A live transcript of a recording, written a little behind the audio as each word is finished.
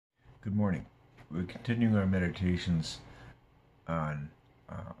Good morning. We're continuing our meditations on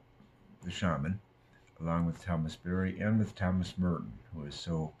the shaman, along with Thomas Berry and with Thomas Merton, who is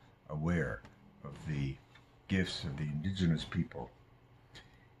so aware of the gifts of the indigenous people.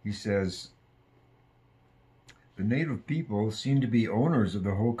 He says, the native people seemed to be owners of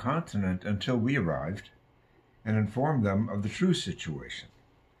the whole continent until we arrived and informed them of the true situation.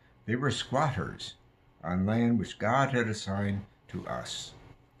 They were squatters on land which God had assigned to us.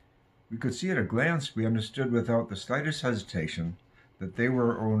 We could see at a glance, we understood without the slightest hesitation, that they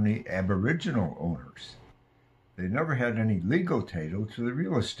were only aboriginal owners. They never had any legal title to the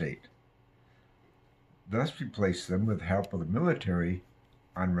real estate. Thus we placed them, with the help of the military,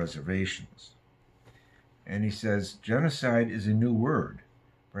 on reservations. And he says, genocide is a new word.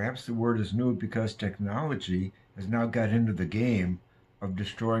 Perhaps the word is new because technology has now got into the game of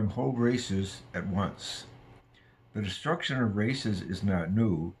destroying whole races at once. The destruction of races is not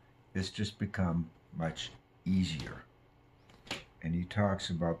new. It's just become much easier. And he talks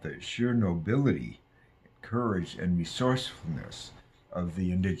about the sheer nobility, courage, and resourcefulness of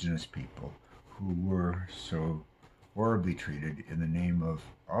the indigenous people who were so horribly treated in the name of,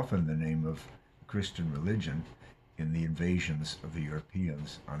 often the name of Christian religion, in the invasions of the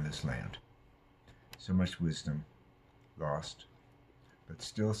Europeans on this land. So much wisdom lost, but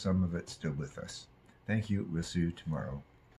still some of it still with us. Thank you. We'll see you tomorrow.